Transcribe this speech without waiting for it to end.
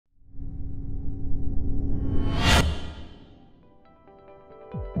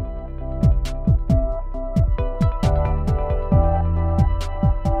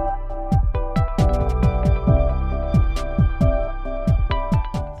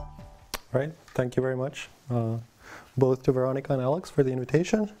Right, thank you very much, both to Veronica and Alex for the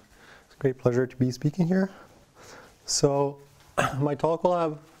invitation. It's a great pleasure to be speaking here. So my talk will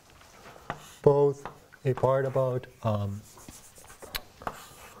have both a part about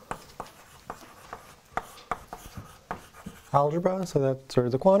algebra, so that's sort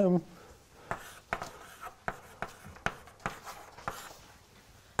of the quantum,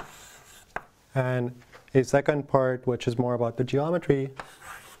 and a second part which is more about the geometry.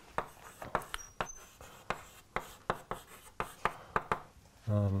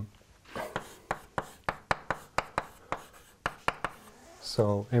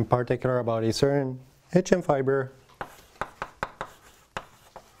 So in particular about a certain Hitchin fiber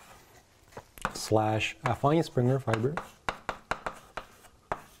 / affine Springer fiber.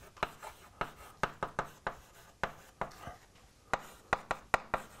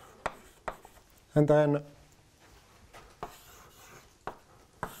 And then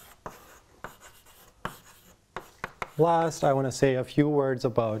last, I want to say a few words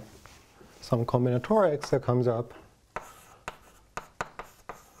about some combinatorics that comes up,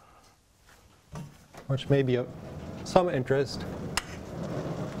 which may be of some interest.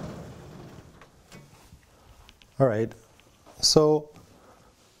 All right, so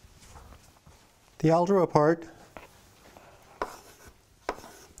the algebra part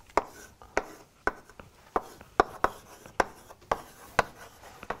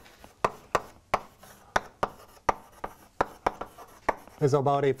is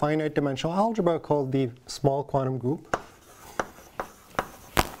about a finite dimensional algebra called the small quantum group.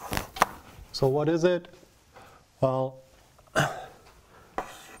 So what is it? Well,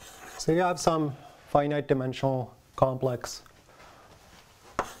 so you have some finite dimensional complex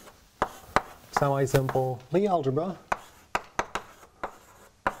semi-simple Lie algebra.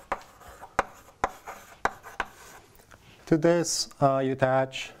 To this, you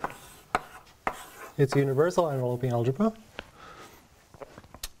attach its universal enveloping algebra.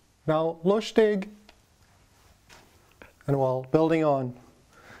 Now, Lustig, and while building on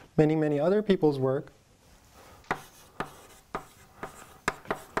many other people's work,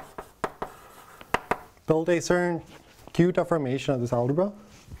 built a certain Q deformation of this algebra.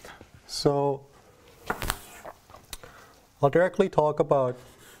 So I'll directly talk about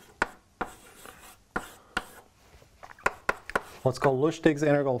what's called Lustig's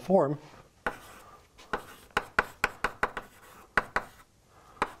integral form.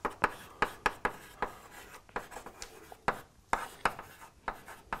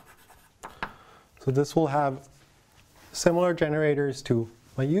 So this will have similar generators to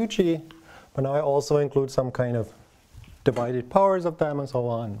my UG, but now I also include some kind of divided powers of them and so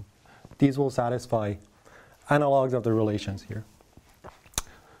on. These will satisfy analogs of the relations here.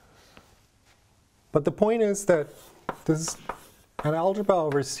 But the point is that this is an algebra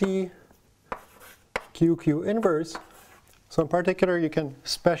over C, Q inverse. So in particular, you can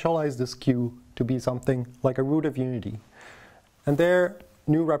specialize this Q to be something like a root of unity. And there,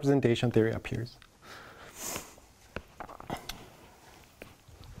 new representation theory appears.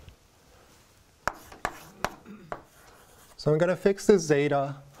 So I'm going to fix this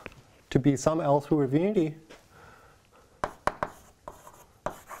zeta to be some L through of unity.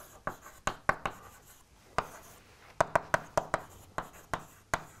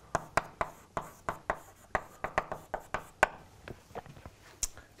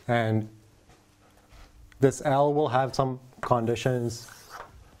 And this L will have some conditions.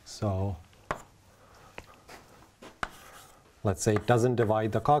 So let's say it doesn't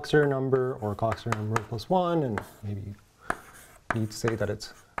divide the Coxeter number or Coxeter number plus 1, and maybe you need to say that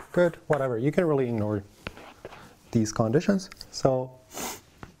it's good, whatever. You can really ignore these conditions. So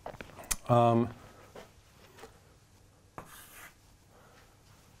I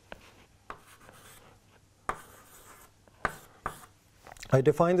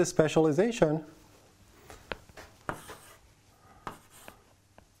define this specialization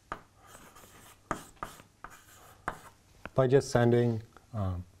by just sending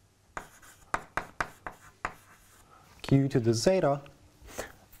Q to the zeta.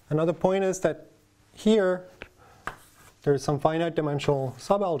 Another point is that here there's some finite dimensional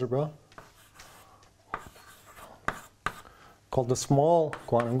subalgebra called the small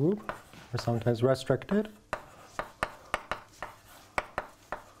quantum group, or sometimes restricted.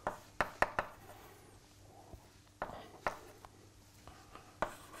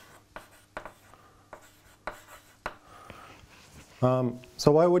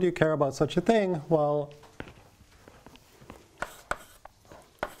 So why would you care about such a thing? Well,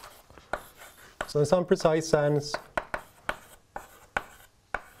 so in some precise sense,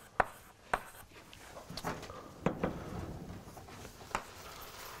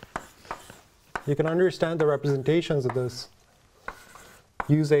 you can understand the representations of this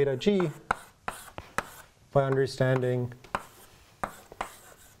U zeta G by understanding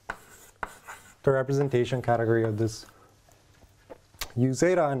the representation category of this U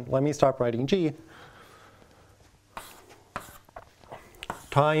zeta. And let me stop writing G.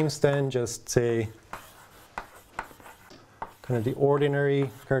 Times then just say kind of the ordinary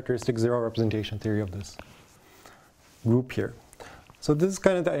characteristic zero representation theory of this group here. So this is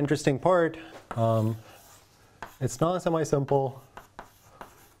kind of the interesting part. It's not semi-simple.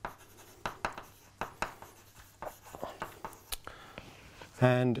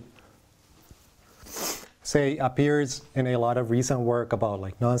 And say appears in a lot of recent work about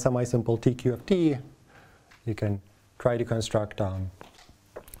like non-semi-simple TQFT. You can try to construct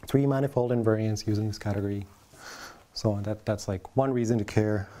 3-manifold invariants using this category. So that's like one reason to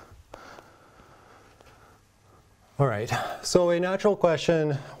care. All right, so a natural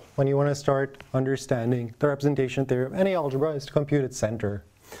question when you want to start understanding the representation theory of any algebra is to compute its center.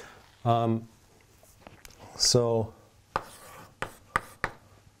 So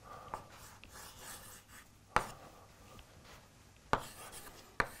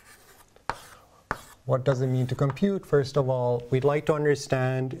what does it mean to compute? First of all, we'd like to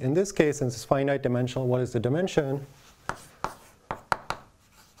understand, in this case, since it's finite dimensional, what is the dimension?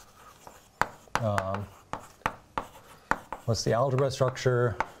 What's the algebra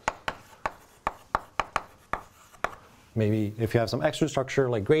structure? Maybe if you have some extra structure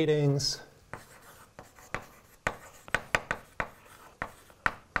like gradings.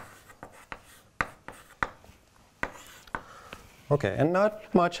 Okay, and not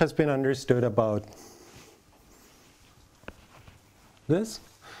much has been understood about this.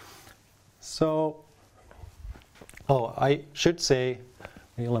 So, I should say,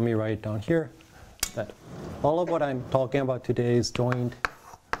 let me write it down here, that all of what I'm talking about today is joined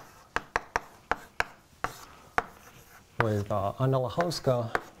with Anna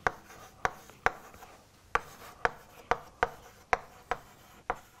Lachowska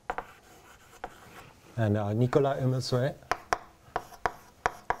and Nicolas Hemelsoet.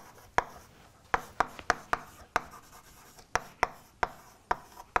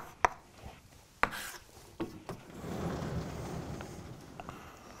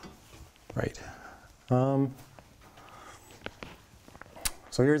 Right.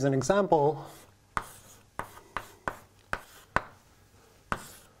 So here's an example.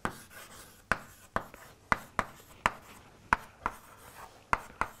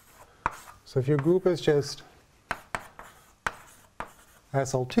 So if your group is just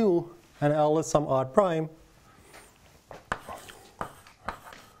SL2 and L is some odd prime,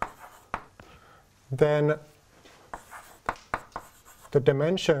 then the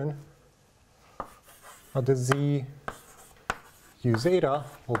dimension of the Z U zeta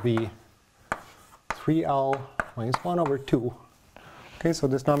will be 3L minus 1 over 2. Okay, so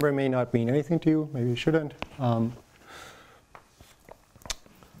this number may not mean anything to you, maybe it shouldn't.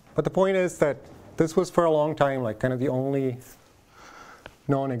 But the point is that this was for a long time like kind of the only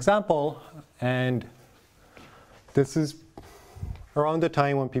known example, and this is around the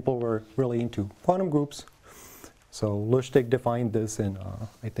time when people were really into quantum groups. So Lustig defined this in,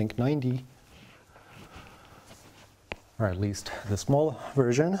 I think, 90. Or at least the small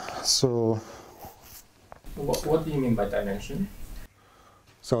version. So what do you mean by dimension?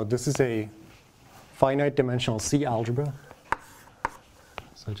 So this is a finite dimensional C algebra.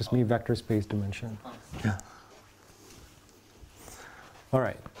 So just mean vector space dimension. Yeah. All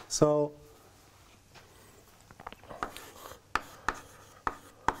right. So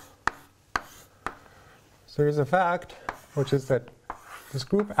there's a fact, which is that this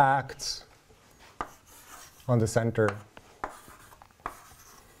group acts on the center.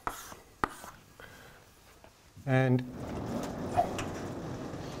 And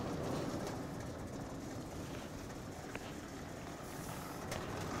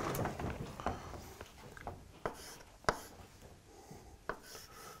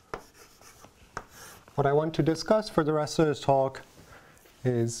what I want to discuss for the rest of this talk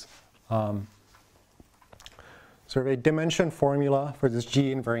is sort of a dimension formula for this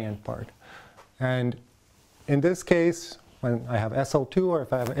G invariant part. And in this case, when I have SL2 or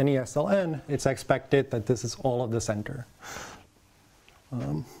if I have any SLN, it's expected that this is all of the center.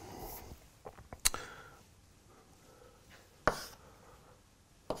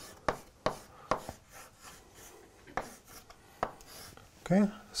 Okay,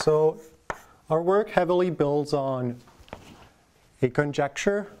 so our work heavily builds on a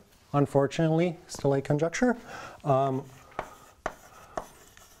conjecture, unfortunately, still a conjecture,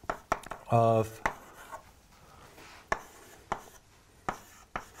 of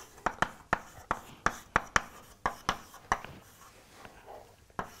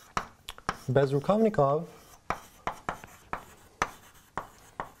So Bezrukavnikov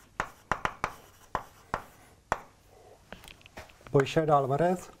Boixeda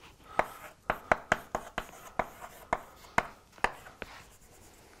Alvarez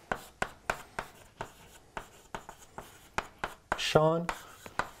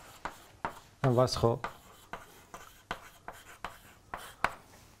Shan-Vasserot.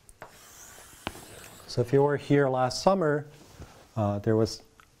 So if you were here last summer, there was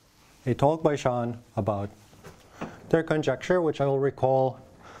a talk by Shan about their conjecture, which I will recall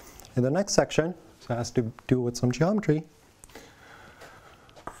in the next section. So it has to do with some geometry.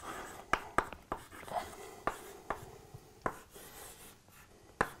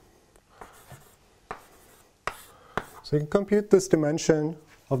 So you can compute this dimension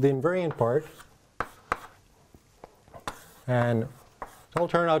of the invariant part, and it'll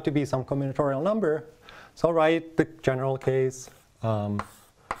turn out to be some combinatorial number. So I'll write the general case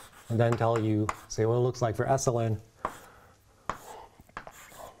and then tell you, say, what it looks like for SLN.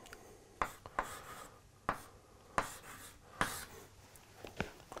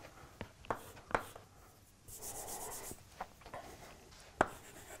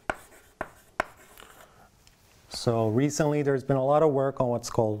 So recently there's been a lot of work on what's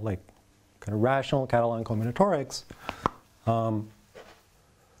called like kind of rational Catalan combinatorics.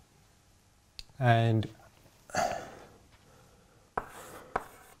 And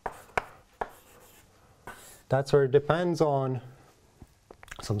that sort of depends on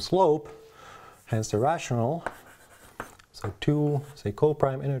some slope, hence the rational. So two, say,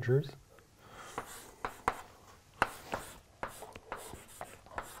 co-prime integers.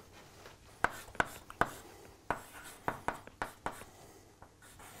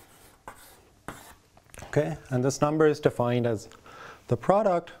 Okay, and this number is defined as the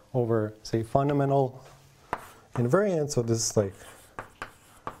product over, say, fundamental invariant. So this is like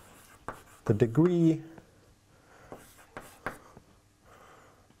the degree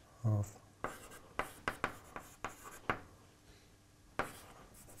of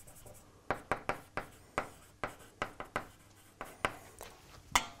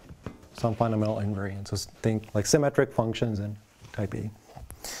some fundamental invariant. So think like symmetric functions in type A.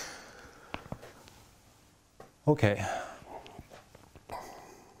 Okay.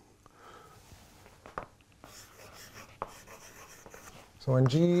 So when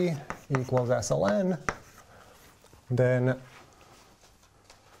G equals SLN, then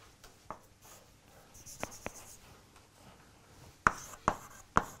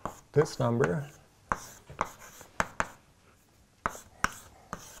this number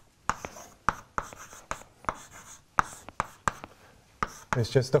is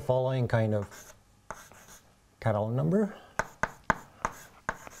just the following kind of Catalan number.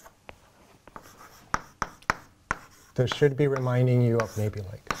 This should be reminding you of maybe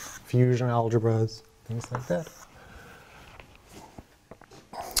like fusion algebras, things like that.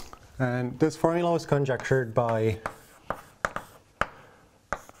 And this formula was conjectured by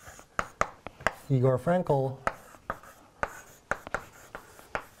Igor Frenkel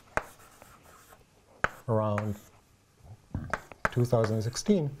around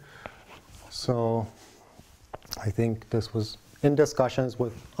 2016. So I think this was in discussions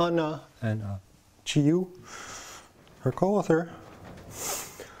with Anna and Chiyu, her co-author.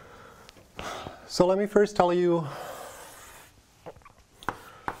 So let me first tell you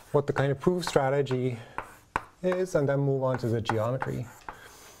what the kind of proof strategy is, and then move on to the geometry.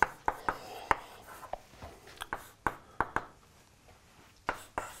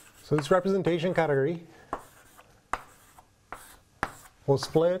 So this representation category will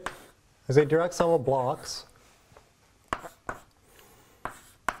split as a direct sum of blocks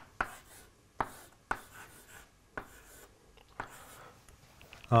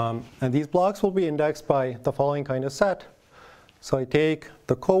and these blocks will be indexed by the following kind of set. So I take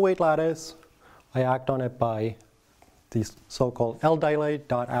the co-weight lattice, I act on it by the so-called L-dilate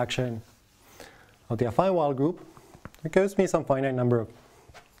dot action of the affine Weyl group. It gives me some finite number of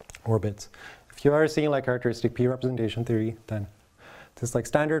orbits. If you are seeing like characteristic P representation theory, then this is like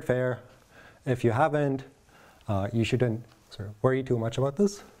standard fare. If you haven't, you shouldn't sort of worry too much about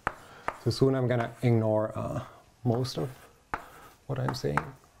this. So soon I'm gonna ignore most of what I'm saying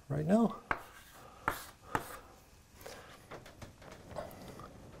right now.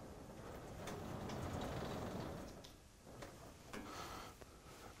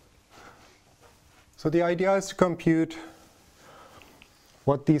 So the idea is to compute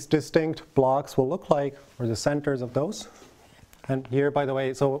what these distinct blocks will look like, or the centers of those. And here, by the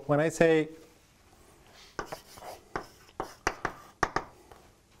way, so when I say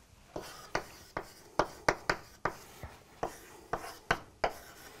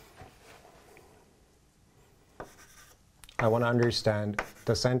I want to understand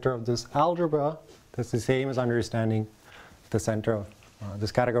the center of this algebra. That's the same as understanding the center of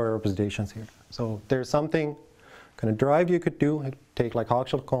this category of representations here. So there's something kind of derived you could do. Take like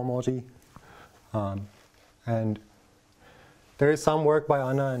Hochschild cohomology. And there is some work by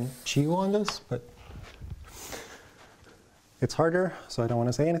Anna and Chiu on this, but it's harder, so I don't want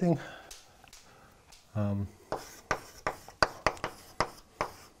to say anything.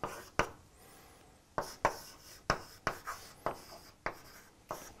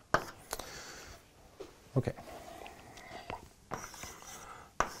 Okay.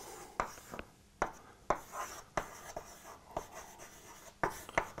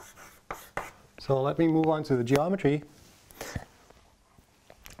 So let me move on to the geometry.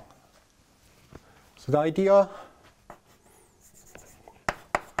 So the idea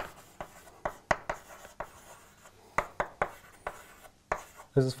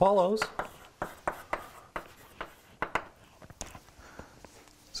is as follows.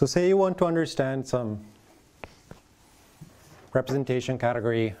 So say you want to understand some representation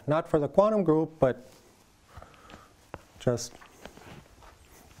category, not for the quantum group, but just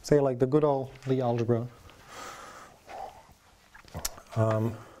say like the good old Lie algebra.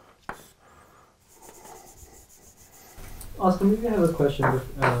 Oscar, maybe I have a question.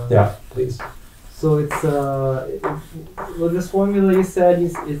 Yeah, please. So it's well, this formula you said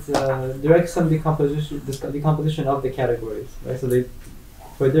it's directs some decomposition of the categories, right? So they,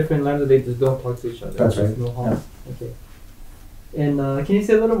 for different lambda, they just don't talk to each other. That's right. No harm. Yeah. Okay. And can you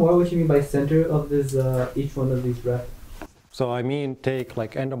say a little more what you mean by center of this each one of these rep? So I mean, take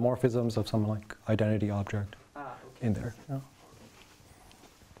like endomorphisms of some like identity object in there. Yeah.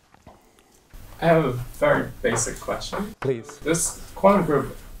 I have a very basic question. Please. This quantum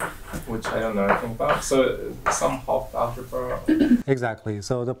group, which I don't know anything about, so some Hopf algebra. Exactly.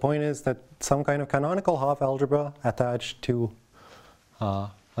 So the point is that some kind of canonical Hopf algebra attached to,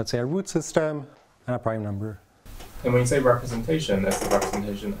 let's say, a root system and a prime number. And when you say representation, that's the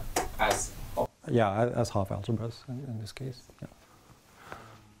representation as Hopf. Yeah, as Hopf algebras in this case. Yeah.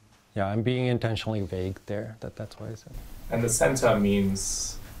 Yeah, I'm being intentionally vague there. That's why I said. And the center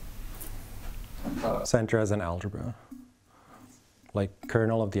means. Center as an algebra, like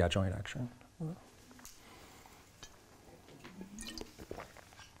kernel of the adjoint action.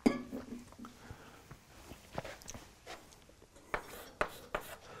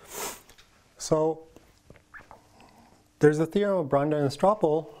 So there's a theorem of Branda and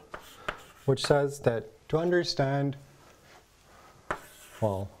Stroppel which says that to understand,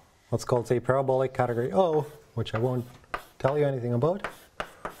 well, what's called, say, parabolic category O, which I won't tell you anything about,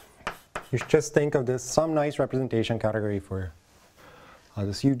 you should just think of this, some nice representation category for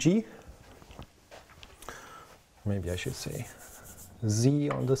this UG. Maybe I should say Z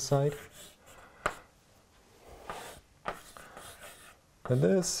on this side. And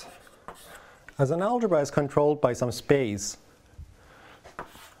this, as an algebra, is controlled by some space.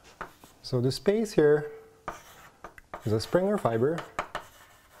 So the space here is a Springer fiber.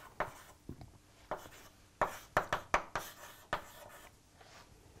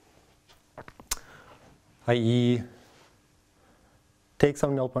 I.e., take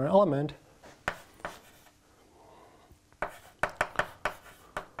some nilpoint element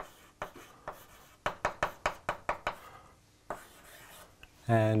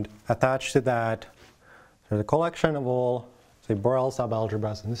and attach to that there's a collection of all, say, Borel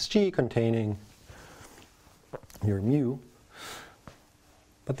subalgebras in this G containing your mu.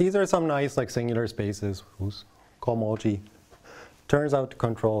 But these are some nice like singular spaces whose cohomology turns out to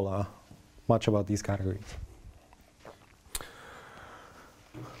control much about these categories.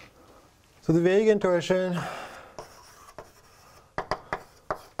 So the vague intuition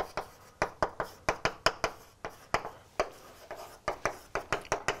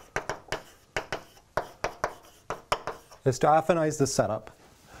is to affinize this setup.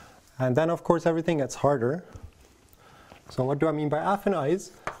 And then, of course, everything gets harder. So what do I mean by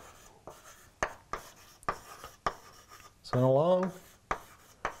affinize? So in a long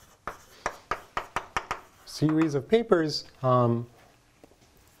series of papers,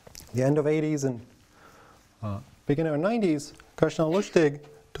 the end of 80s and beginning of 90s, Kushner and Lustig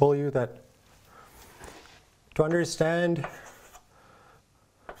told you that to understand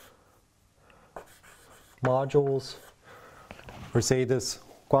modules for, say, this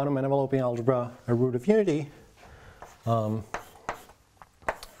quantum enveloping algebra, a root of unity, you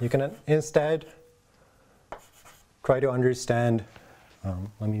can instead try to understand,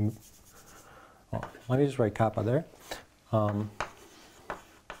 let me just write kappa there,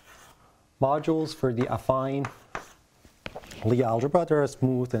 modules for the affine Lie algebra that are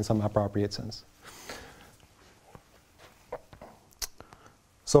smooth in some appropriate sense.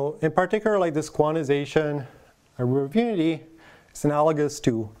 So in particular, like this quantization of unity is analogous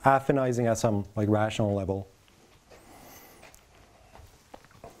to affinizing at some like rational level.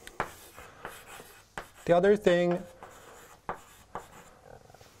 The other thing,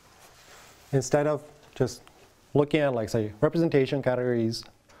 instead of just looking at like say representation categories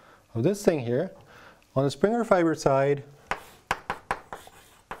of this thing here, on the Springer fiber side,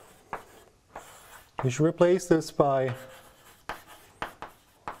 we should replace this by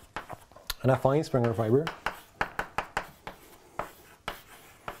an affine Springer fiber.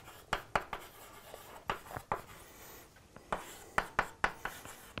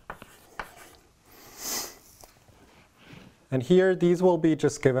 And here, these will be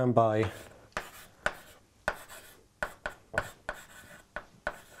just given by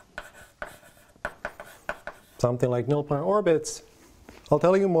something like nil point orbits. I'll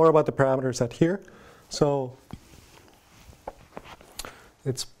tell you more about the parameter set here. So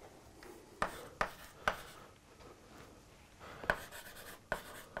it's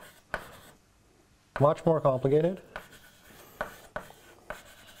much more complicated.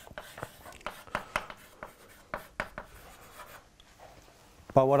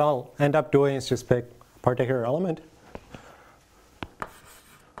 But what I'll end up doing is just pick a particular element.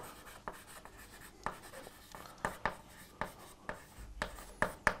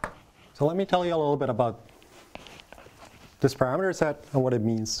 So let me tell you a little bit about this parameter set and what it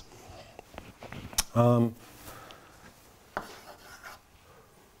means.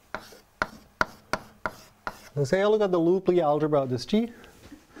 Let's say I look at the loop Lie algebra of this G.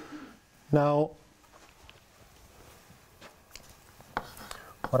 Now,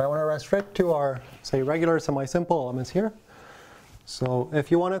 what I want to restrict to are, say, regular semi-simple elements here. So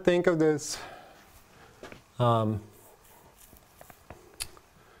if you want to think of this in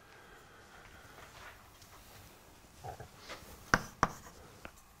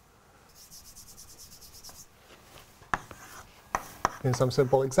some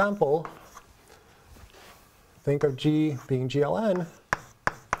simple example, think of G being GLN.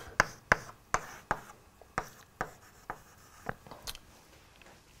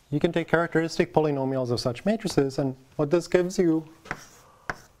 You can take characteristic polynomials of such matrices, and what this gives you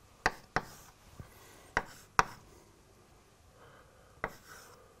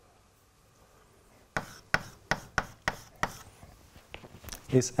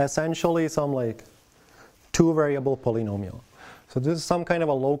is essentially some like two-variable polynomial. So this is some kind of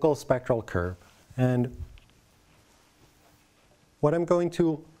a local spectral curve. And what I'm going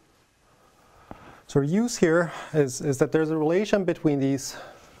to sort of use here is that there's a relation between these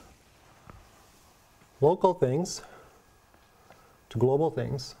local things to global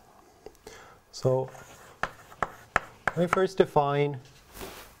things. So let me first define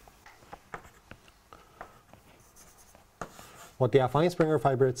what the affine Springer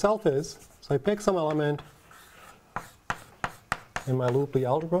fiber itself is. So I pick some element in my loop Lie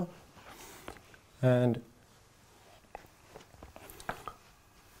algebra, and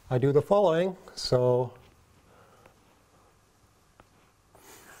I do the following. So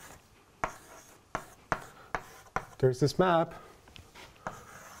there's this map.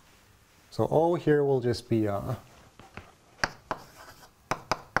 So O here will just be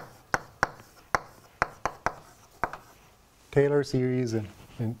Taylor series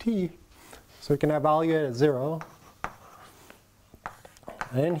in T. So we can evaluate at 0.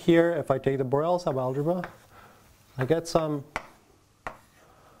 And in here, if I take the Borel subalgebra, I get some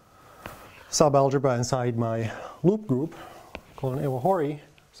subalgebra inside my loop group called an Iwahori.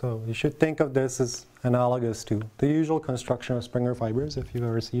 So you should think of this as analogous to the usual construction of Springer fibers, if you've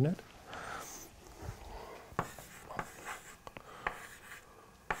ever seen it.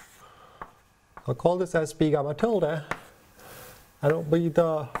 I'll call this SB gamma tilde, and it will be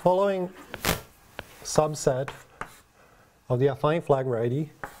the following subset of the affine flag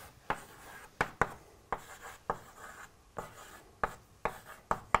variety.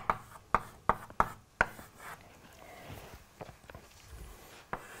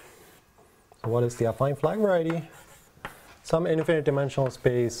 So what is the affine flag variety? Some infinite dimensional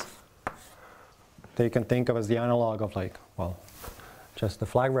space that you can think of as the analog of like, well, just the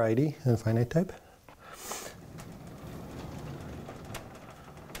flag variety in finite type.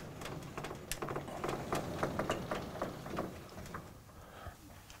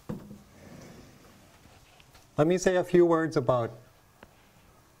 Let me say a few words about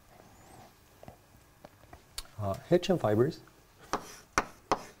Hitchin fibers.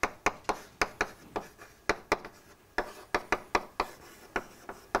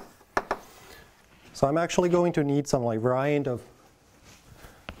 So I'm actually going to need some like variant of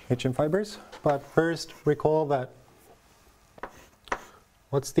Hitchin fibers, but first recall that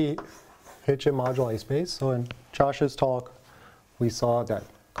what's the Hitchin moduli space? So in Josh's talk, we saw that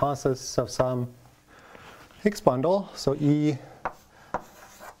consists of some Higgs bundle, so E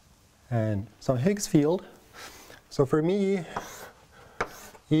and some Higgs field. So for me,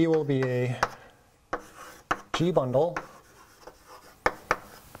 E will be a G bundle.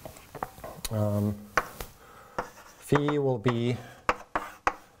 Phi will be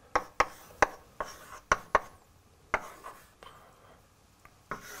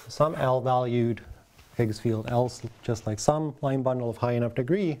some L-valued Higgs field, L just like some line bundle of high enough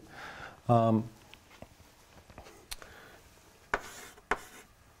degree.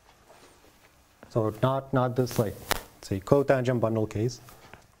 So not this like, say, cotangent bundle case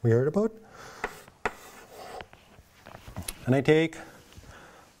we heard about. And I take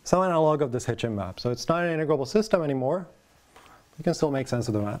some analog of this Hitchin map. So it's not an integrable system anymore. You can still make sense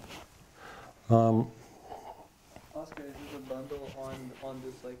of the map. Oscar, is this a bundle on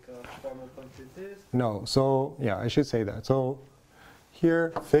this like formal punctured disk? No, so yeah, I should say that. So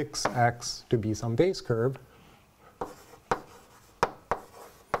here, fix X to be some base curve.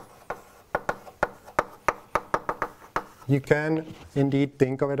 You can indeed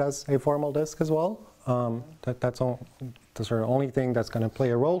think of it as a formal disk as well. That's the sort of only thing that's going to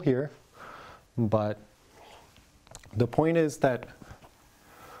play a role here. But the point is that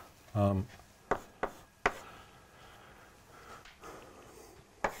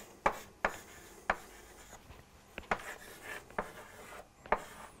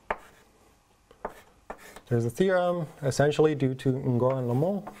there's a theorem essentially due to Ngo and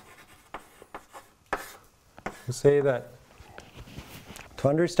Lemont to say that to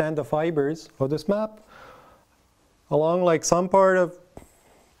understand the fibers of this map along like some part of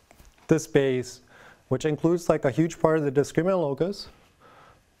this space, which includes like a huge part of the discriminant locus,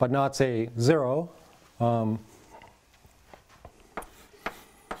 but not say 0. So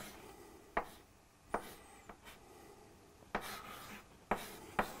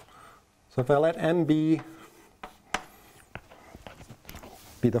if I let M be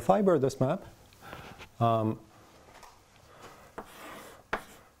the fiber of this map,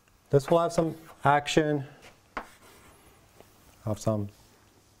 this will have some action of some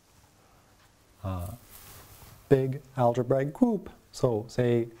big algebraic group. So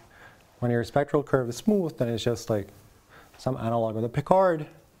say when your spectral curve is smooth, then it's just like some analog of the Picard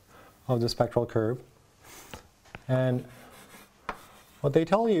of the spectral curve. And what they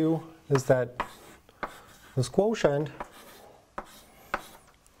tell you is that this quotient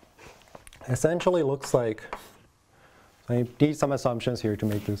essentially looks like, so I need some assumptions here to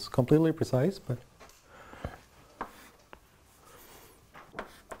make this completely precise, but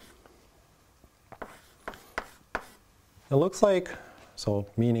it looks like, so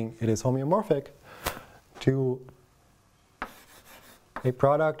meaning it is homeomorphic to a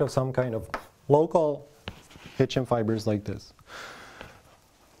product of some kind of local Hitchin fibers like this.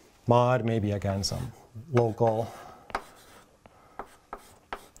 Mod maybe again some local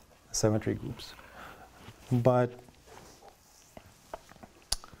symmetry groups. But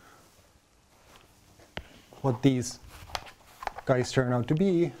what these guys turn out to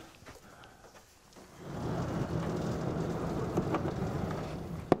be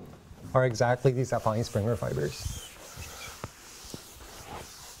are exactly these affine-Springer fibers.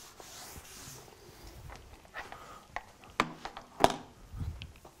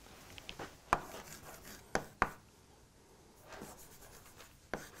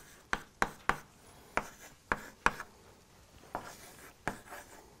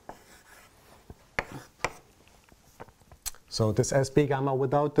 So this SB gamma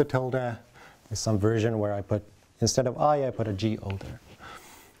without the tilde is some version where I put, instead of I put a GO there.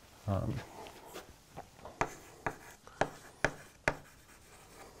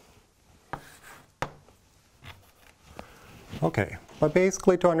 Okay, but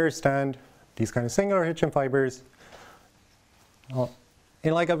basically to understand these kind of singular Hitchin fibers,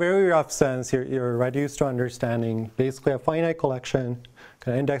 in like a very rough sense, you're reduced to understanding basically a finite collection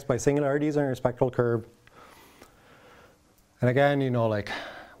kind of indexed by singularities on your spectral curve. And again, you know, like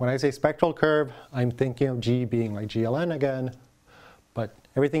when I say spectral curve, I'm thinking of G being like GLN again, but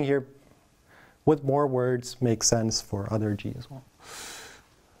everything here with more words makes sense for other G as well.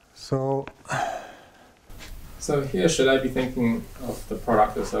 So here, should I be thinking of the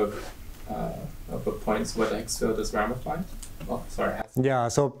product of the points where the Higgs field is ramified? Oh, sorry. Yeah,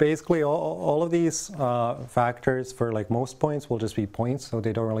 so basically all of these factors for like most points will just be points, so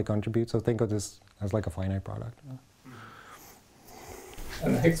they don't really contribute. So think of this as like a finite product.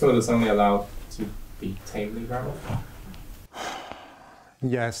 And the Higgs field is only allowed to be tamely ramified?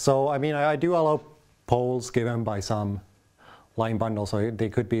 Yes, so I mean, I do allow poles given by some line bundle, so they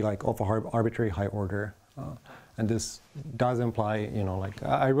could be like of a arbitrary high order. And this does imply, you know, like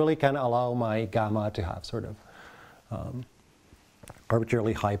I really can allow my gamma to have sort of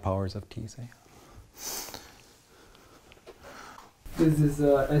arbitrarily high powers of t, say. Is this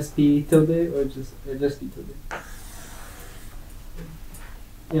SP tilde or just P tilde?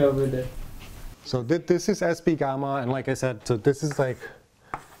 Yeah, over there. So this is SP gamma, and like I said, so this is like.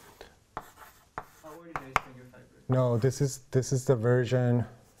 No, this is the version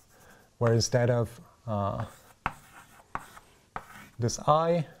where instead of this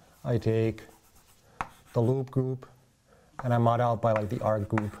I take the loop group and I mod out by like the arc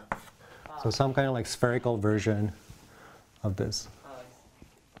group. So some kind of like spherical version of this.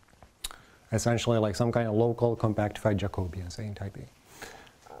 Essentially like some kind of local compactified Jacobian, say in type A.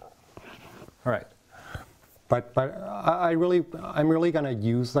 All right. But I'm really gonna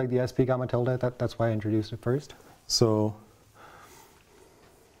use like the SP gamma tilde. That's why I introduced it first. So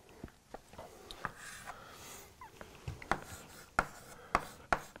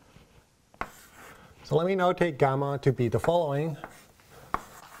let me now take gamma to be the following.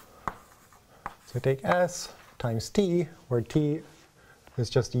 So take S times T, where T is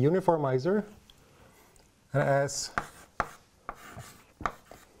just a uniformizer, and S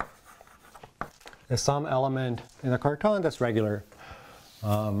is some element in the carton that's regular.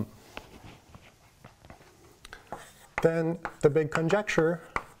 Then the big conjecture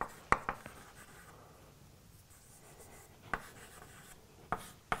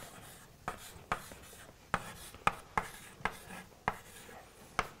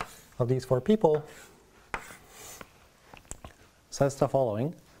of these four people says the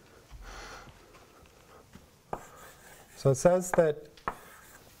following. So it says that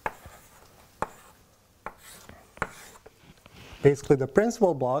basically the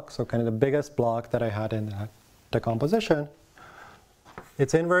principal block, so kind of the biggest block that I had in that decomposition,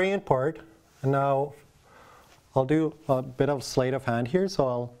 its invariant part, and now I'll do a bit of sleight of hand here, so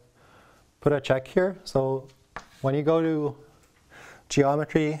I'll put a check here. So when you go to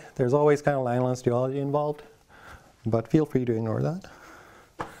geometry, there's always kind of Langlands duality involved, but feel free to ignore that.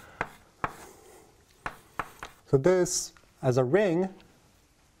 So this, as a ring,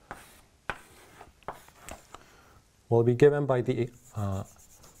 will be given by the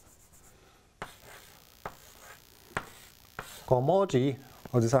cohomology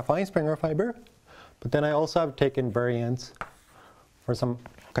of this affine Springer fiber, but then I also have taken variance for some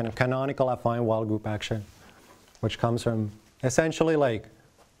kind of canonical affine wild group action, which comes from essentially like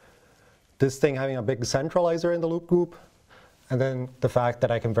this thing having a big centralizer in the loop group, and then the fact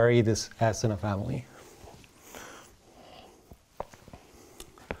that I can vary this S in a family.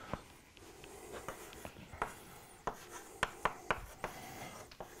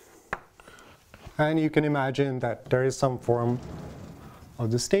 And you can imagine that there is some form of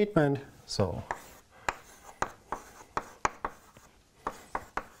the statement. So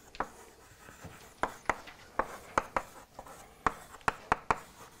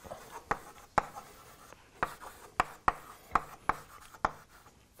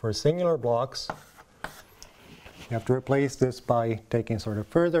for singular blocks, you have to replace this by taking sort of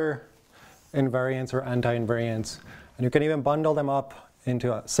further invariants or anti-invariants. And you can even bundle them up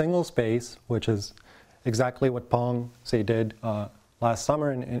into a single space, which is exactly what Pong, say, did last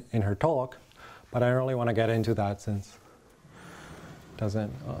summer in her talk. But I don't really want to get into that since it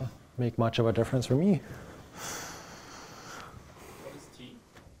doesn't make much of a difference for me. What is T?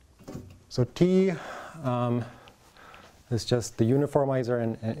 So T is just the uniformizer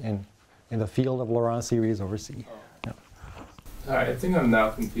in the field of Laurent series over C. Oh. Yeah. All right, I think I'm now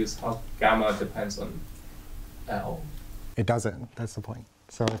confused how gamma depends on L. It doesn't. That's the point.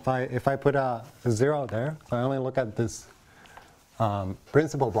 So if I put a 0 there, if I only look at this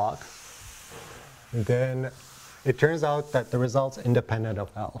principal block, then it turns out that the result's independent of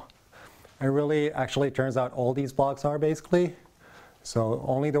L. It really actually turns out all these blocks are basically. So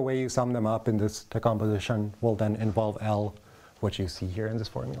only the way you sum them up in this decomposition will then involve L, which you see here in this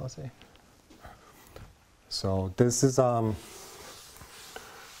formula, say. So this is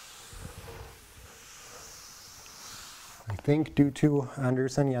I think due to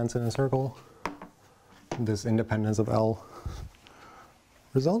Anderson-Jensen and Circle, this independence of L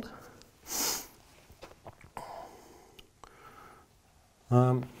result.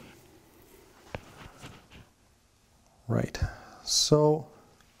 Right, so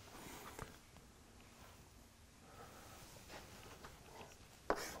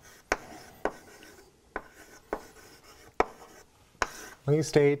let me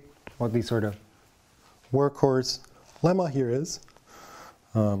state what the sort of workhorse lemma here is.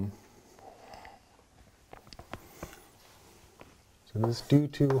 So this is due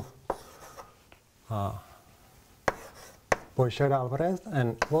to Boixeda, Alvarez,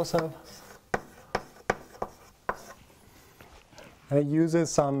 and Losov. And it uses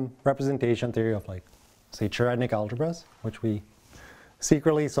some representation theory of, like, say, Cherednik algebras, which we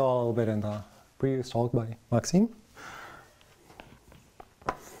secretly saw a little bit in the previous talk by Maxime.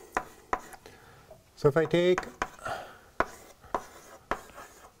 So if I take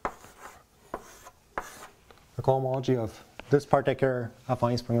the cohomology of this particular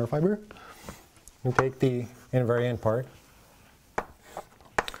affine Springer fiber, and take the invariant part,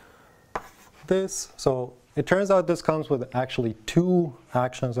 this, so it turns out this comes with actually two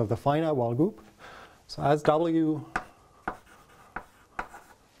actions of the finite wall group. So as W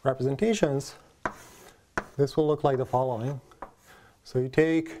representations, this will look like the following. So you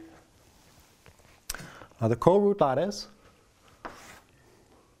take the co-root lattice,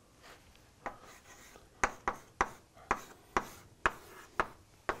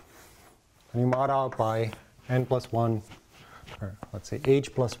 and you mod out by n plus 1, or let's say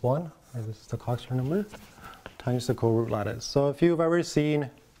h plus 1, or this is the Coxeter number, times the co-root lattice. So if you've ever seen,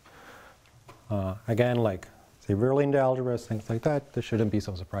 again, like, say, Verlinde algebras, things like that, this shouldn't be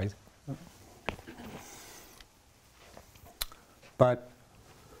so surprising. But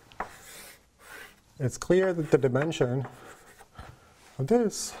it's clear that the dimension of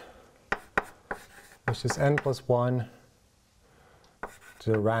this, which is n plus 1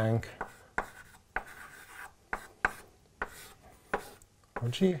 to the rank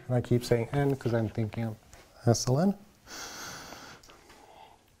of G, and I keep saying n because I'm thinking of SLN.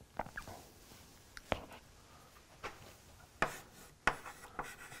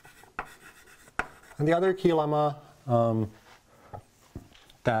 And the other key lemma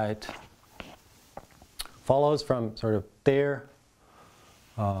that follows from sort of their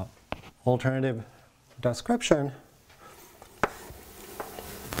alternative description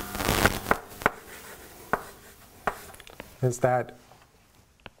is that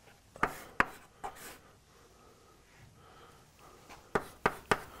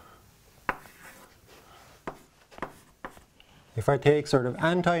if I take sort of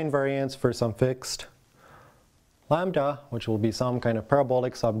anti-invariance for some fixed lambda, which will be some kind of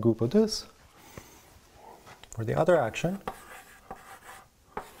parabolic subgroup of this, for the other action,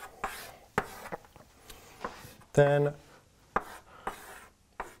 then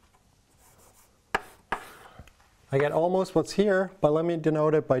I get almost what's here, but let me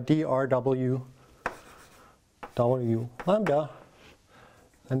denote it by drw w lambda.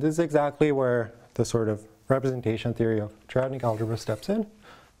 And this is exactly where the sort of representation theory of Cherednik algebra steps in.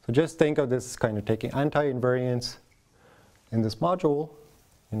 So just think of this as kind of taking anti-invariance in this module.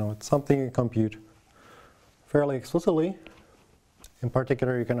 You know, it's something you compute fairly explicitly. In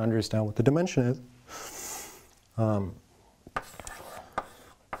particular, you can understand what the dimension is.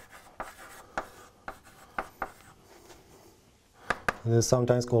 This is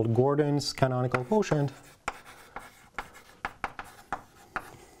sometimes called Gordon's canonical quotient.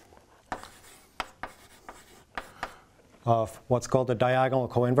 Of what's called the diagonal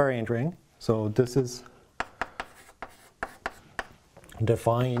coinvariant ring. So this is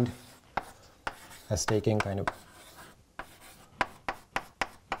defined as taking kind of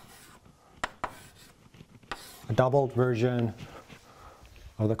a doubled version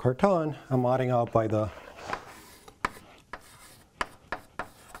of the Cartan and modding out by the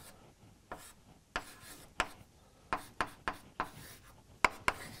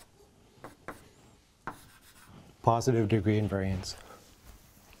positive degree invariance.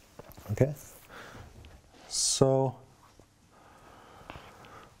 Okay? So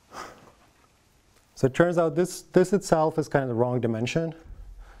it turns out this itself is kind of the wrong dimension.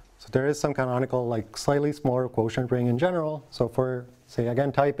 So there is some canonical, like, slightly smaller quotient ring in general. So for, say,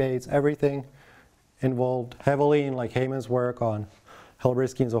 again, type A, it's everything involved heavily in, like, Haiman's work on Hilbert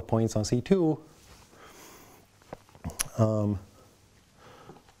schemes of points on C2.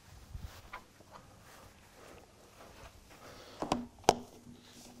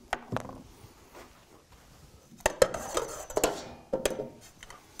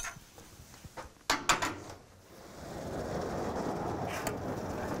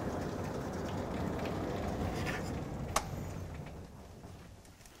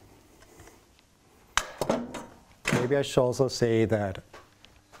 Maybe I should also say that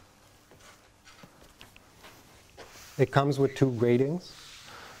it comes with two gradings.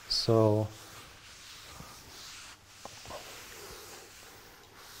 So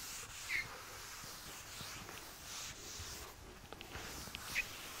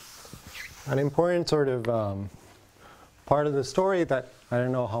an important sort of part of the story that I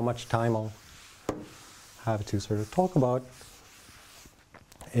don't know how much time I'll have to sort of talk about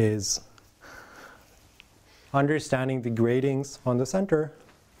is understanding the gradings on the center.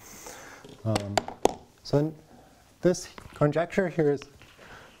 So this conjecture here is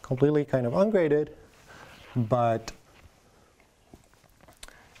completely kind of ungraded, but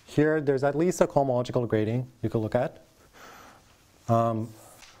here there's at least a cohomological grading you could look at. And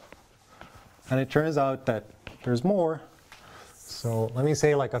it turns out that there's more. So let me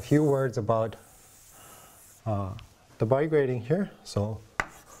say like a few words about the bigrading here. So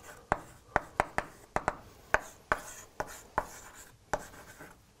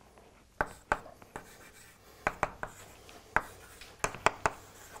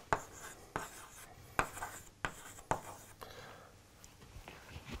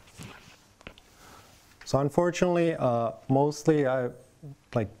unfortunately, mostly I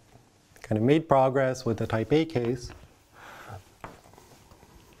kind of made progress with the type A case.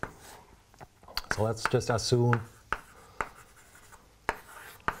 So let's just assume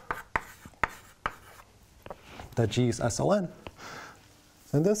that G is SLN.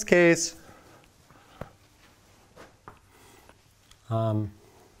 In this case, you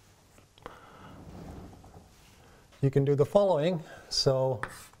can do the following. So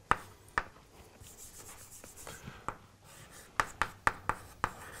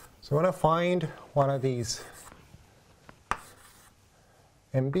I want to find one of these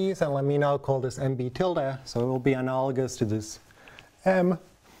MBs, and let me now call this MB tilde. So it will be analogous to this M,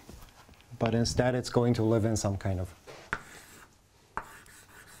 but instead it's going to live in some kind of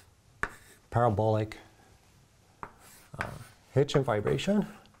parabolic Hitchin fibration.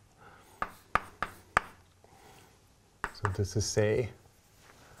 So this is, say,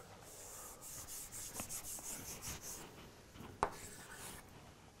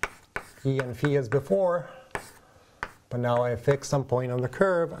 E and phi as before, but now I fix some point on the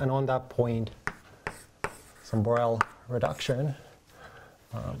curve, and on that point, some Borel reduction.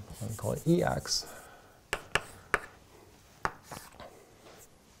 Let me call it EX.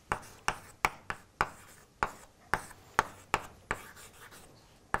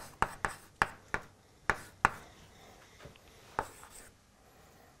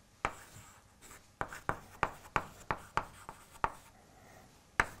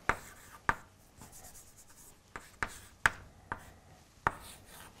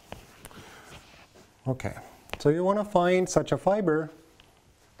 Okay, so you want to find such a fiber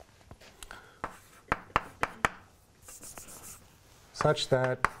such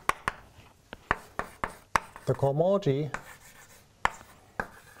that the cohomology,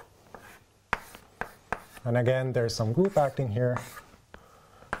 and again there's some group acting here,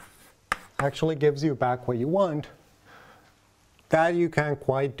 actually gives you back what you want. That you can't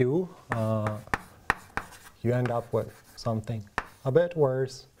quite do. You end up with something a bit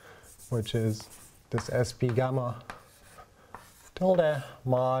worse, which is this SP gamma tilde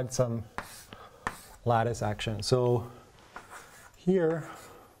mod some lattice action. So here,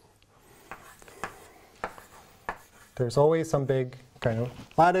 there's always some big kind of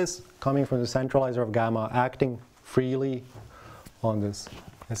lattice coming from the centralizer of gamma acting freely on this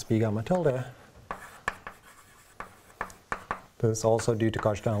SP gamma tilde. This is also due to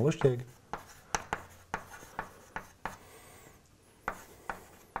Kashdan-Lustig.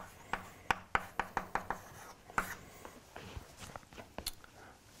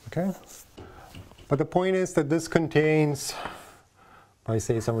 Okay, but the point is that this contains, I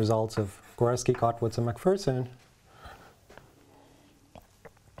say, some results of Goreski, Kotwitz, and McPherson.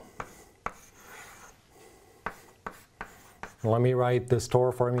 Let me write this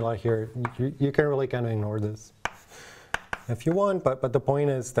Tor formula here. You can really kind of ignore this if you want, but the point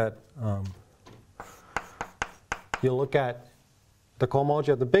is that you look at the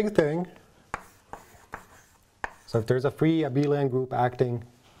cohomology of the big thing. So if there's a free abelian group acting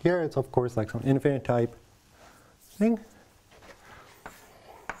here, it's of course like some infinite type thing.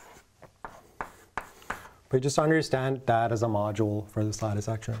 But just understand that as a module for this lattice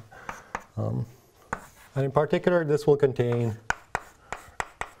action. And in particular, this will contain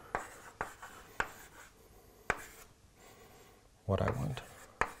what I want.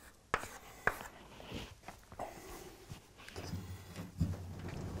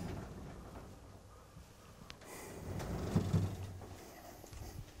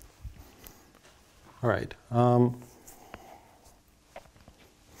 All right.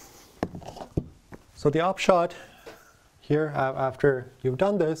 So the upshot here, after you've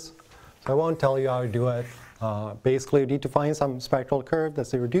done this, so I won't tell you how to do it. Basically, you need to find some spectral curve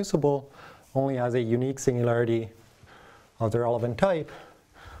that's irreducible, only has a unique singularity of the relevant type.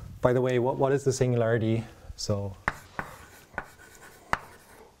 By the way, what is the singularity? So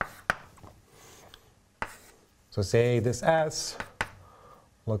say this S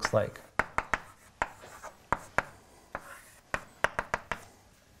looks like.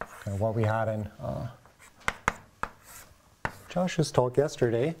 And what we had in Josh's talk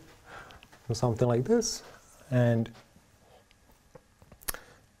yesterday was something like this. And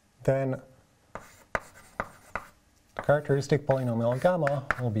then the characteristic polynomial gamma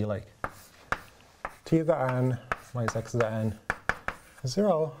will be like t to the n minus x to the n is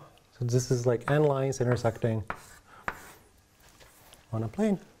 0. So this is like n lines intersecting on a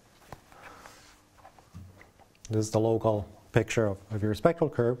plane. This is the local picture of your spectral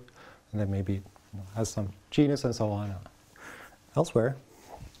curve, and then maybe has some genus and so on elsewhere.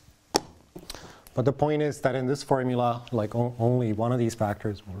 But the point is that in this formula, like only one of these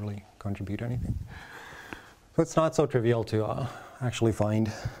factors will really contribute anything. So it's not so trivial to actually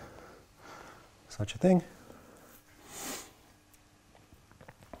find such a thing.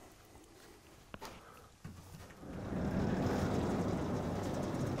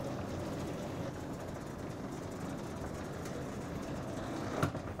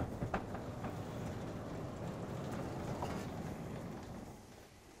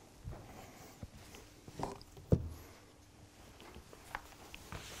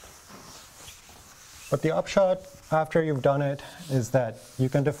 But the upshot after you've done it is that you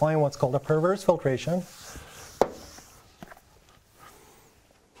can define what's called a perverse filtration.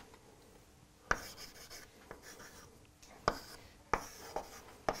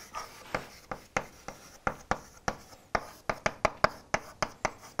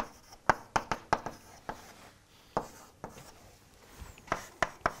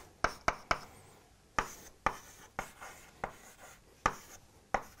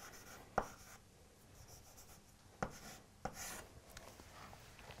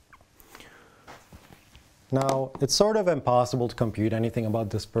 Now, it's sort of impossible to compute anything about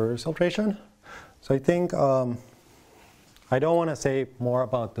this perverse filtration. So I think I don't want to say more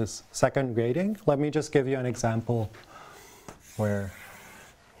about this second grading. Let me just give you an example where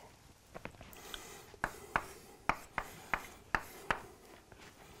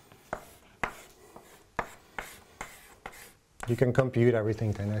you can compute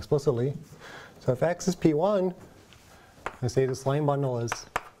everything kind of explicitly. So if x is p1, I say this line bundle is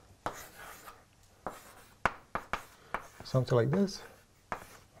something like this,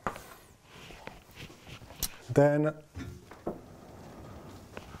 then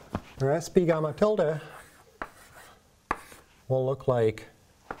your SP gamma tilde will look like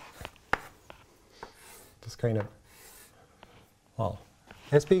this kind of, well,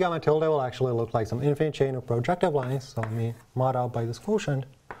 SP gamma tilde will actually look like some infinite chain of projective lines. So let me mod out by this quotient.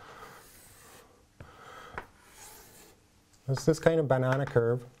 It's this kind of banana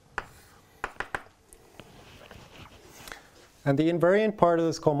curve. And the invariant part of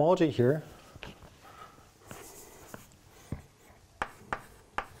this cohomology here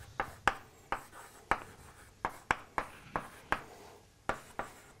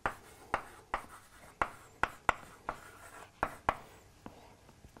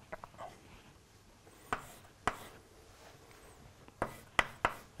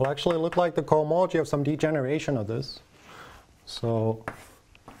will actually look like the cohomology of some degeneration of this. So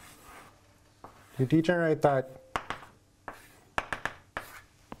you degenerate that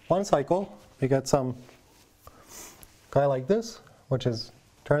one cycle, you get some guy like this, which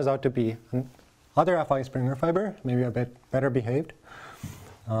turns out to be an other Fi Springer fiber, maybe a bit better behaved.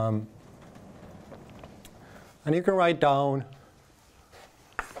 And you can write down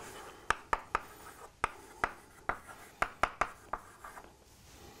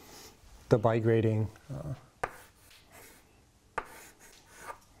the bigrading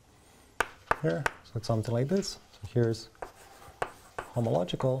here. So it's something like this. So here's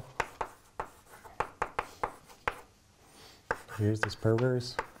homological. Here's this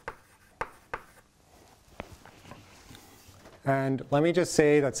perverse. And let me just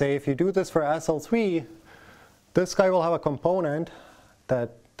say that, say, if you do this for SL3, this guy will have a component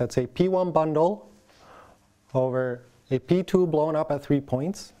that's a P1 bundle over a P2 blown up at 3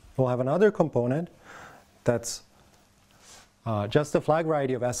 points. We'll have another component that's just the flag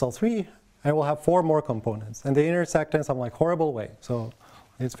variety of SL3, and we'll have 4 more components. And they intersect in some like horrible way. So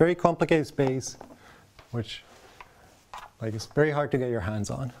it's very complicated space, which like it's very hard to get your hands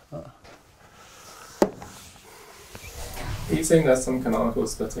on. Are you saying there's some canonical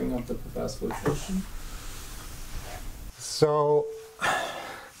splitting of the perverse filtration? So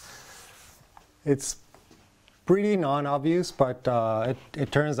it's pretty non-obvious, but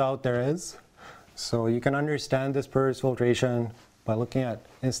it turns out there is. So you can understand this perverse filtration by looking at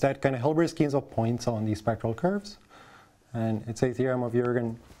instead kind of Hilbert schemes of points on these spectral curves. And it's a theorem of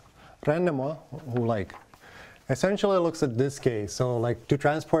Jürgen Rendemer, who like essentially looks at this case. So like to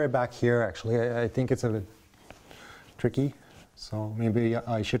transport it back here, actually, I think it's a bit tricky. So maybe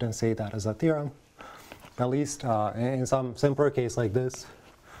I shouldn't say that as a theorem. At least in some simpler case like this,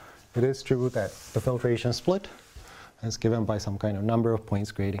 it is true that the filtration split is given by some kind of number of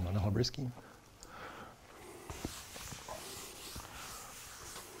points grading on the Hilbert scheme.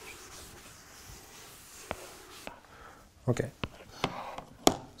 Okay.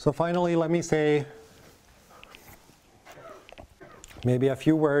 So finally, let me say maybe a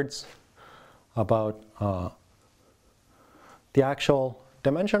few words about the actual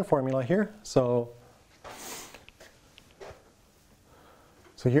dimension formula here. So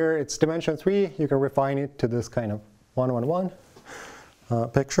here it's dimension 3. You can refine it to this kind of 1, 1, 1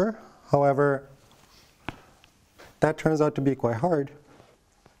 picture. However, that turns out to be quite hard.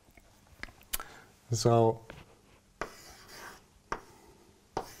 So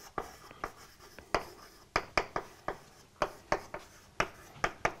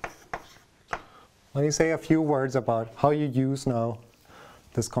let me say a few words about how you use now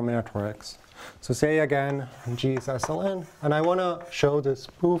this combinatorics. So say again, G is SLN, and I want to show this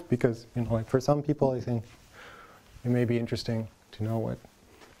proof because, you know, like for some people, I think it may be interesting to know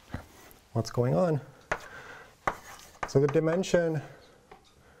what's going on. So the dimension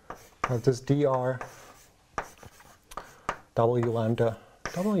of this dr w lambda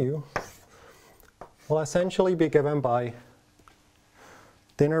w will essentially be given by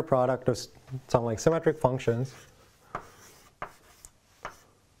the inner product of some like symmetric functions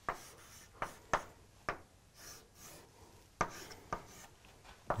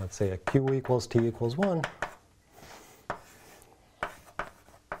let's say a q equals t equals 1.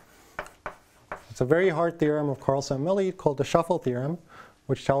 It's a very hard theorem of Carlsson-Mellit called the shuffle theorem,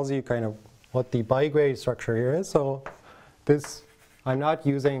 which tells you kind of what the bigraded structure here is. So this, I'm not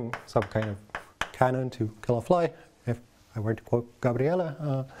using some kind of canon to kill a fly, if I were to quote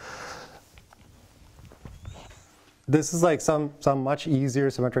Gabriele. This is like some much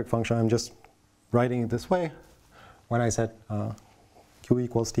easier symmetric function. I'm just writing it this way when I said q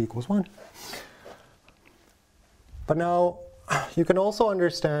equals t equals 1. But now you can also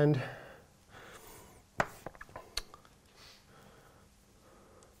understand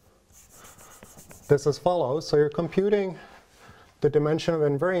this as follows. So you're computing the dimension of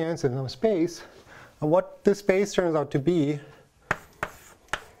invariance in some space. And what this space turns out to be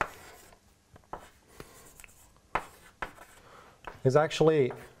is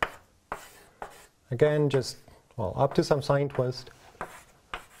actually, again, just, well, up to some sign twist,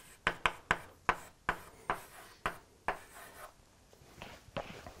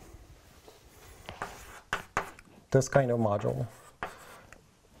 this kind of module.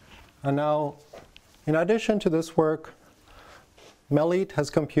 And now, in addition to this work, Mellit has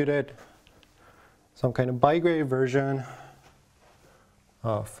computed some kind of bigraded version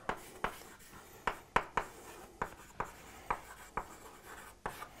of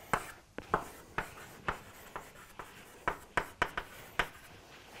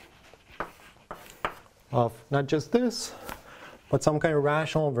not just this, but some kind of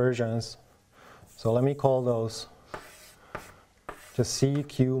rational versions. So let me call those just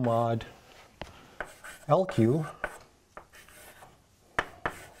CQ mod LQ.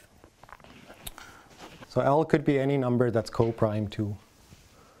 So L could be any number that's co-prime to,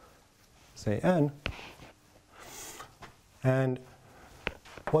 say, n. And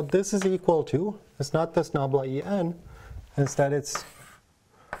what this is equal to is not this nabla En. Instead, it's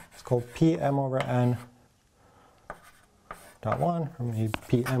called Pm over n dot 1, or maybe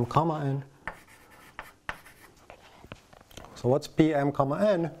Pm comma n. So what's Pm comma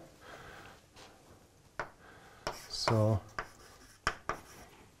n? So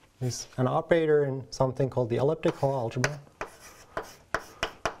it's an operator in something called the elliptical algebra.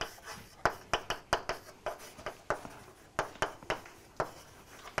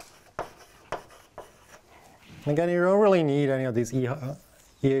 Again, you don't really need any of these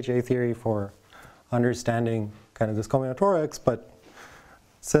EHA theory for understanding kind of this combinatorics, but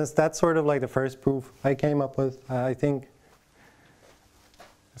since that's sort of like the first proof I came up with, I think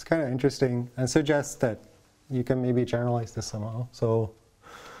it's kind of interesting and suggests that you can maybe generalize this somehow. So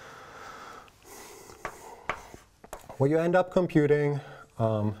what you end up computing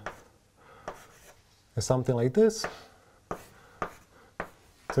is something like this.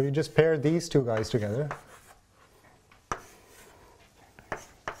 So you just pair these two guys together.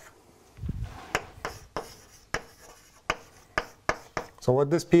 So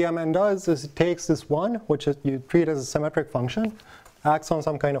what this PMN does is it takes this one, which you treat as a symmetric function, acts on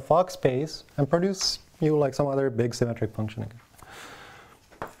some kind of Fock space, and produces you like some other big symmetric function again.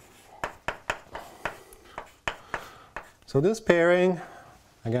 So this pairing,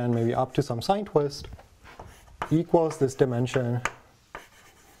 again, maybe up to some sign twist, equals this dimension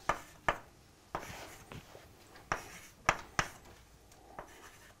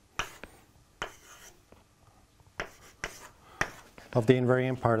of the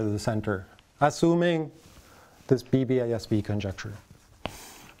invariant part of the center, assuming this BBASB conjecture.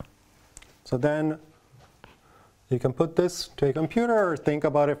 So then you can put this to a computer or think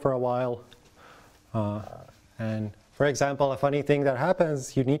about it for a while. And for example, a funny thing that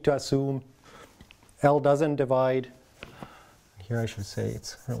happens, you need to assume L doesn't divide. Here I should say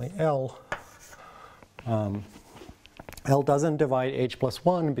it's really L. L doesn't divide H plus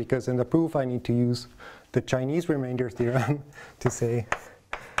 1 because in the proof I need to use the Chinese remainder theorem to say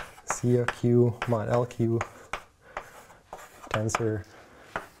C of Q mod LQ tensor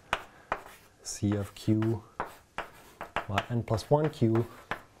C of Q mod n plus 1 Q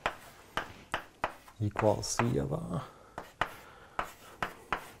equals C of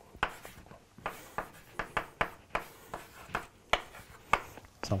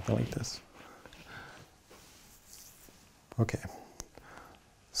something like this. Okay.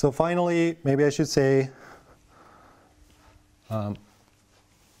 So finally, maybe I should say a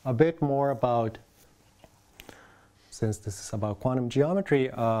bit more about, since this is about quantum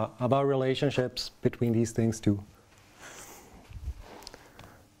geometry, about relationships between these things to,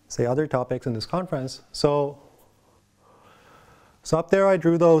 say, other topics in this conference. So up there I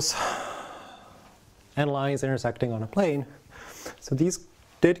drew those n lines intersecting on a plane. So these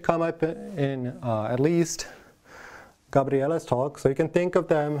did come up in at least Gabriela's talk. So you can think of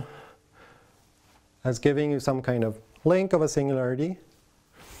them as giving you some kind of link of a singularity.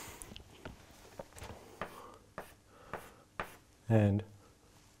 And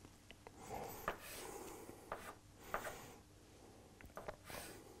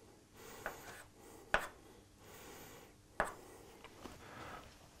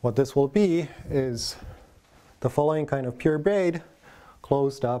what this will be is the following kind of pure braid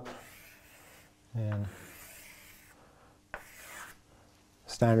closed up in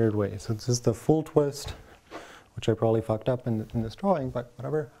standard way. So this is the full twist, which I probably fucked up in this drawing, but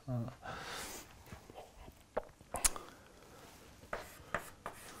whatever.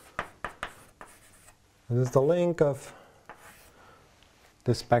 This is the link of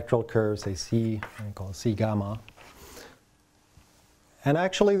the spectral curve, say C, I call it C gamma. And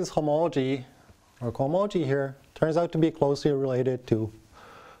actually this homology, or cohomology here, turns out to be closely related to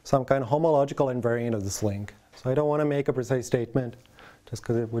some kind of homological invariant of this link. So I don't want to make a precise statement just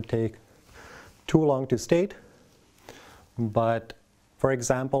because it would take too long to state. But for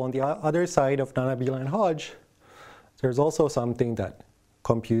example, on the other side of Nana-Beeler and Hodge, there's also something that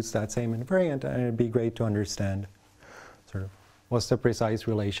computes that same invariant, and it'd be great to understand sort of what's the precise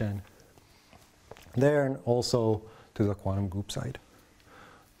relation there, and also to the quantum group side.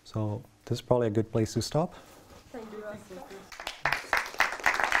 So this is probably a good place to stop. Thank you.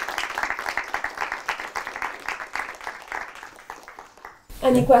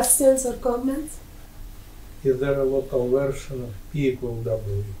 Any questions or comments? Is there a local version of P equal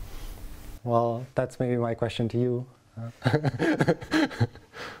W? Well, that's maybe my question to you.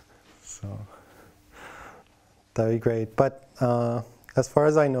 So that'd be great. But as far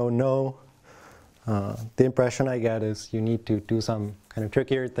as I know, no. The impression I get is you need to do some kind of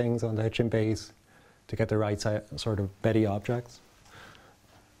trickier things on the Hitchin base to get the right sort of Betty objects.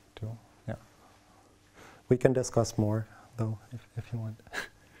 Yeah. We can discuss more, though, if you want.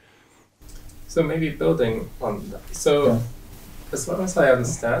 So maybe building on that. So as far as I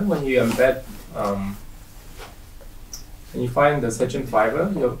understand, when you embed, when you find this Hitchin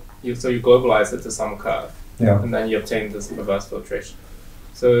fiber, so you globalize it to some curve, and then you obtain this reverse filtration.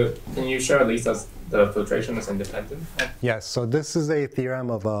 So can you show at least as the filtration is independent? Yes, so this is a theorem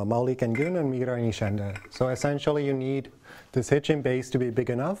of Maulik and Gun and Migrani-Schende. So essentially you need this Hitchin base to be big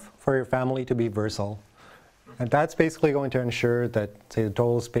enough for your family to be versal. And that's basically going to ensure that, say, the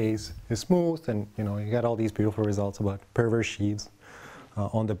total space is smooth, and you get all these beautiful results about perverse sheaves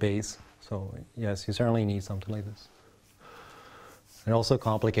on the base. So yes, you certainly need something like this. It also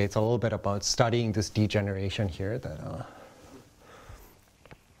complicates a little bit about studying this degeneration here. That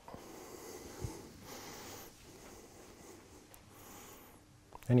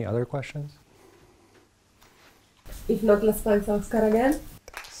any other questions? If not, let's thank Lachowska again.